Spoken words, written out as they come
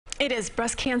It is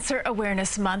Breast Cancer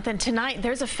Awareness Month, and tonight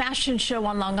there's a fashion show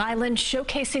on Long Island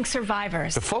showcasing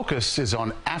survivors. The focus is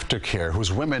on aftercare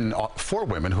for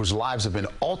women whose lives have been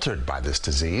altered by this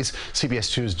disease.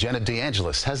 CBS 2's Jenna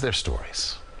DeAngelis has their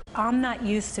stories. I'm not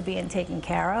used to being taken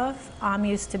care of. I'm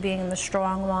used to being the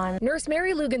strong one. Nurse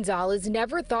Mary Lou Gonzalez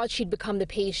never thought she'd become the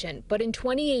patient, but in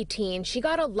 2018, she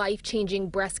got a life-changing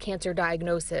breast cancer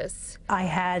diagnosis. I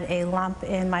had a lump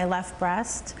in my left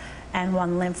breast and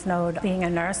one lymph node. Being a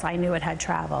nurse, I knew it had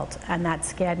traveled, and that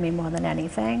scared me more than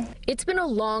anything. It's been a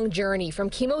long journey from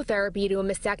chemotherapy to a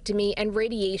mastectomy and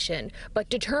radiation, but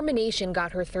determination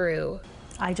got her through.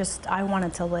 I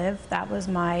wanted to live. That was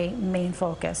my main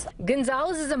focus.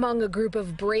 Gonzalez is among a group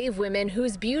of brave women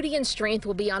whose beauty and strength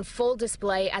will be on full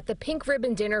display at the Pink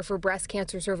Ribbon Dinner for Breast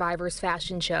Cancer Survivors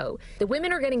fashion show. The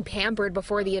women are getting pampered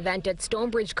before the event at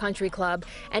Stonebridge Country Club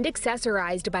and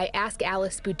accessorized by Ask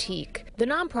Alice Boutique. The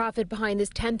nonprofit behind this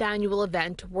 10th annual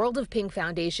event, World of Pink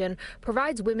Foundation,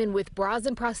 provides women with bras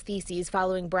and prostheses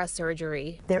following breast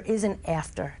surgery. There is an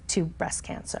after to breast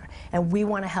cancer, and we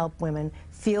want to help women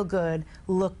feel good,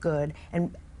 look good,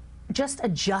 and just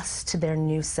adjust to their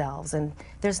new selves. And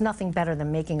there's nothing better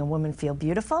than making a woman feel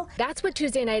beautiful. That's what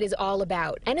Tuesday night is all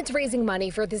about, and it's raising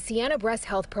money for the Siena Breast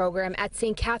Health Program at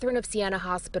St. Catherine of Siena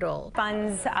Hospital.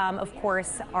 Funds, of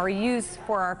course, are used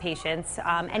for our patients,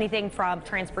 anything from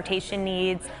transportation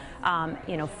needs,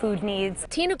 food needs.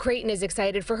 Tina Creighton is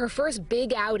excited for her first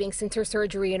big outing since her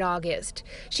surgery in August.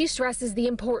 She stresses the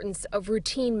importance of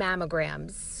routine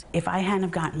mammograms. If I hadn't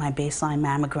have gotten my baseline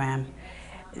mammogram,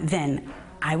 then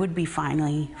I would be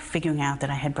finally figuring out that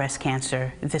I had breast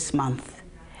cancer this month.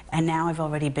 And now I've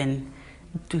already been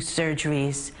through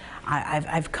surgeries.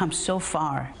 I've come so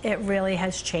far. It really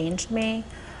has changed me,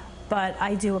 but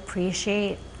I do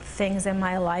appreciate things in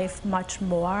my life much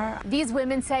more. These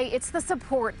women say it's the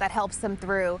support that helps them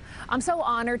through. I'm so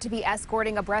honored to be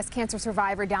escorting a breast cancer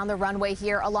survivor down the runway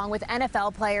here, along with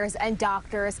NFL players and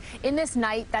doctors, in this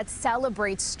night that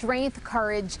celebrates strength,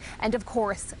 courage, and of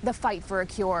course, the fight for a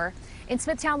cure. In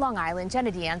Smithtown, Long Island,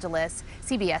 Jenna DeAngelis,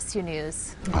 CBS 2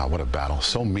 News. Wow, what a battle.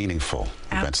 So meaningful,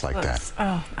 events like that.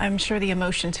 Oh, I'm sure the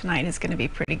emotion tonight is going to be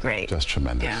pretty great. Just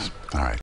tremendous. Yeah. All right.